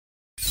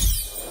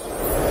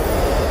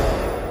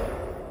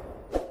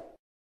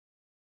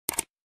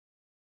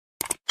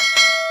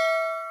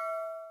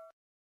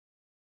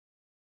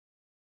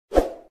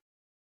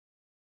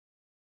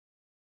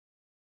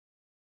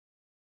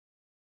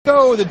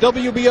go, the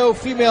WBO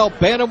Female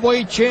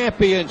Bantamweight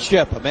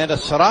Championship. Amanda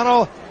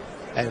Serrano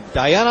and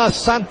Dahiana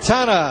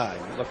Santana.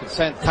 You look at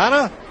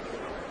Santana,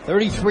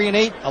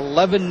 33-8,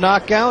 11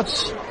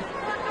 knockouts.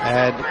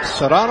 And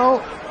Serrano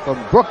from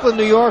Brooklyn,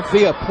 New York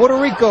via Puerto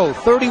Rico,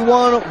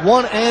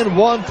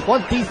 31-1-1,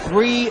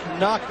 23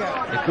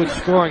 knockouts. In good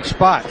scoring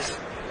spots.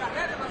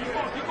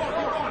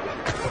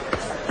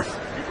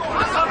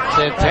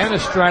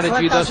 Santana's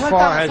strategy thus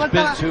far has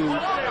been to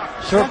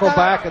circle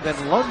back and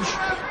then lunge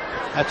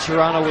at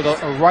Serrano with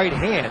a right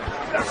hand.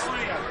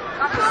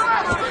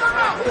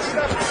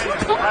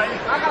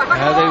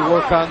 Now they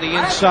work on the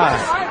inside.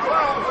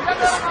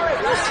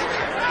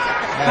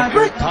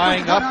 After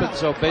tying up, and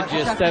so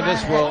Benji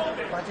Esteves will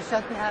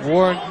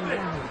warn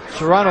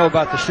Serrano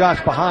about the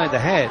shots behind the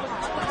head.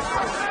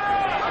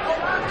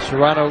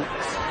 Serrano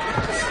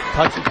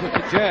touches with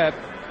the jab.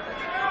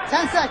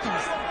 10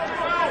 seconds.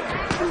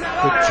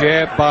 Good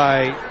jab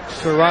by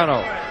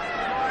Serrano.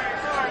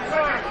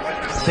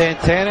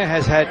 Santana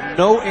has had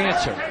no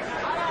answer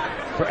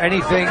for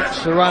anything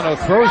Serrano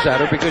throws at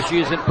her because she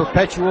is in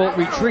perpetual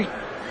retreat.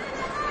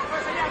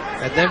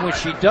 And then when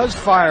she does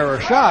fire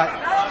a shot,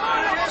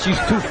 she's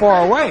too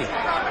far away.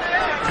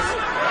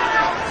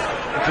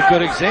 It's a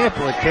good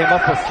example. It came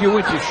up a few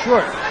inches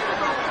short.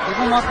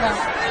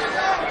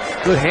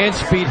 Good hand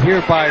speed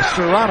here by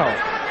Serrano.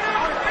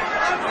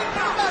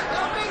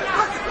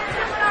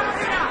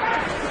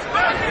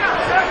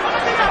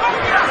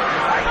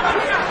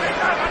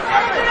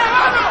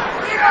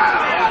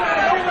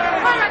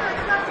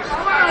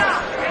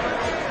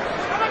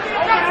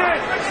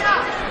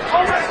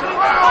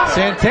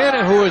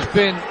 Santana, who has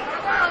been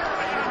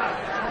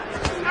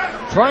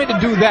trying to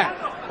do that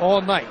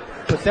all night,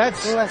 but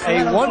that's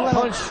a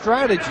one-punch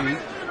strategy,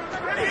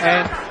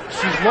 and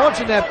she's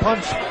launching that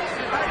punch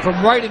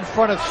from right in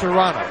front of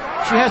Serrano.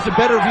 She has a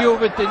better view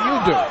of it than you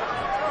do.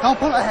 Don't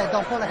pull ahead,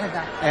 don't pull ahead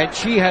down. And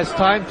she has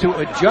time to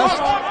adjust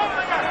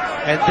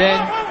and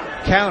then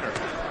counter.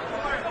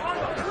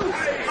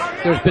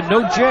 There's been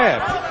no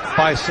jab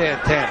by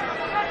Santana.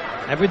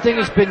 Everything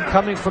has been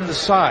coming from the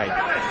side.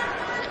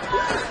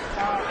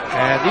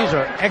 And these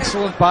are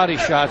excellent body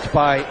shots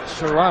by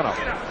Serrano.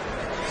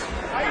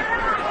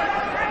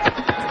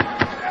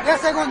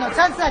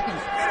 10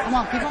 seconds. Come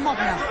on, keep them up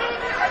now.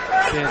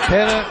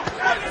 Santana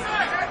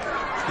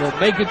will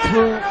make it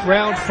through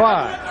round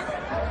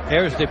 5.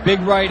 There's the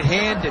big right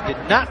hand that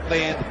did not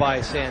land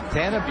by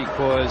Santana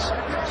because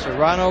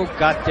Serrano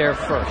got there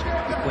first.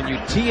 When you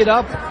tee it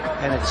up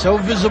and it's so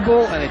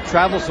visible and it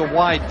travels a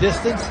wide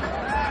distance,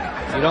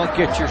 you don't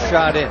get your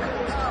shot in.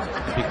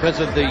 Because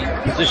of the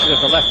position of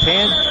the left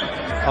hand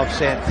of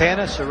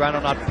Santana, Serrano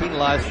not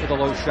penalized for the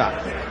low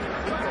shot.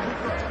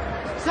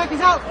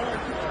 Seconds out.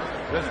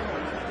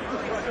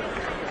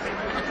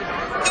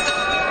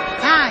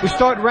 We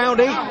start round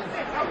 8.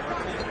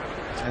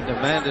 And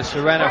Amanda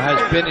Serrano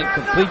has been in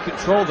complete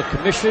control. The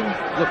commission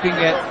looking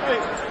at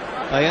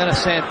Dahiana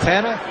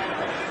Santana.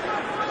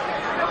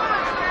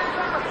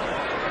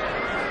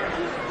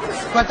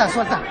 Suelta,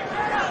 suelta.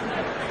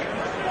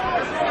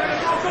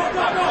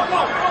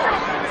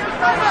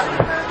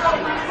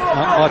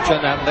 Not much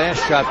on that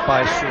last shot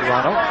by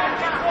Serrano.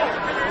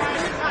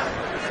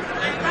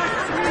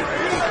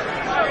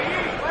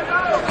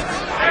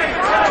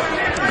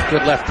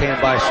 Good left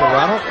hand by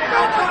Serrano.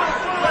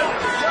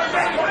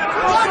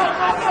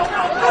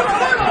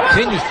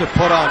 Continues to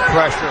put on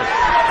pressure.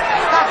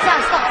 Stop.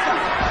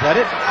 Is that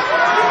it?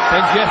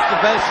 Benji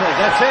Esteves says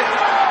that's it.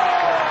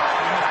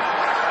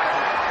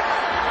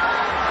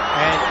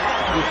 And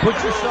you put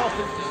yourself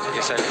in.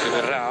 Empieza el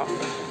primer round.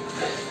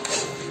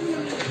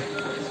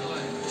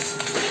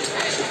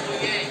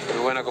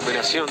 Muy buena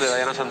combinación de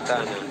Dahiana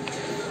Santana.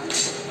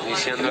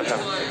 Iniciando el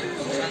round.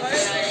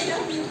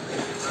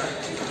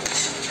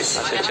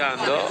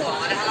 Acechando.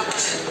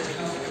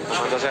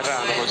 Tomando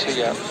Serrano,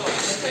 consigue.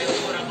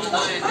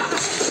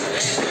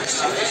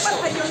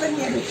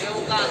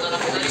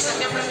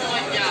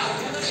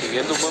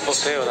 Siguiendo un buen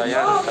boxeo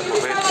Dahiana hasta el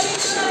momento.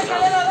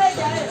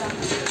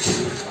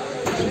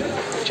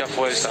 Mucha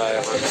fuerza la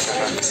de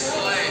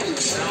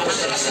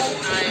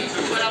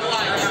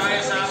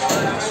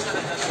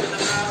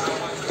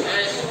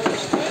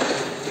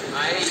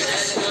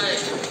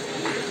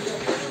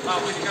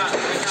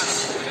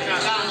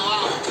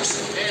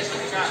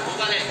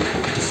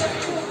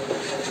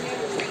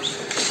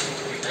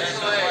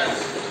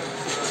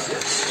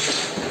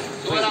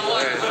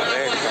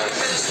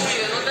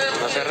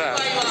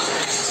Serrano.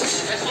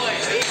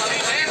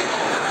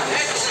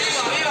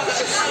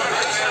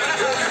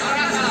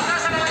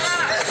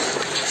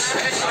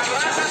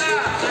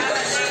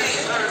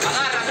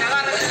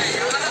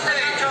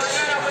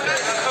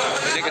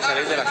 Tiene que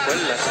salir de la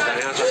cuerda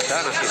Dahiana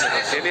Santana. Si se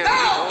mantiene ahí,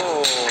 no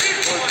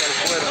golpea el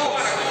cuerpo.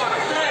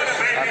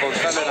 A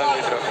contarle al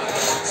árbitro.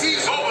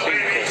 5,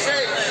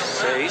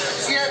 6,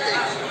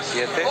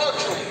 7,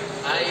 8.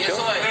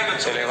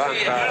 Se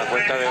levanta a la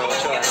cuenta de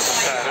 8 a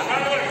Santana.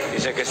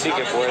 Dice que sí,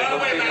 que puede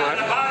continuar.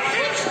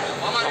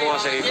 Vamos a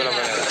seguir con la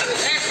pelea.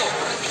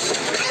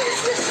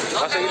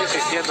 Va a seguir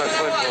insistiendo al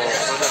cuerpo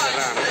contra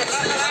Serrano.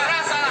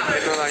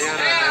 Viendo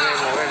Dahiana debe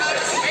moverse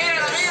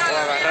o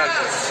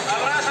agarrarse.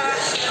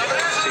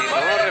 Si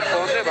no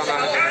responde, van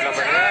a detener la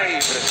pelea y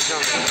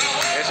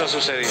precisamente eso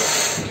sucedió.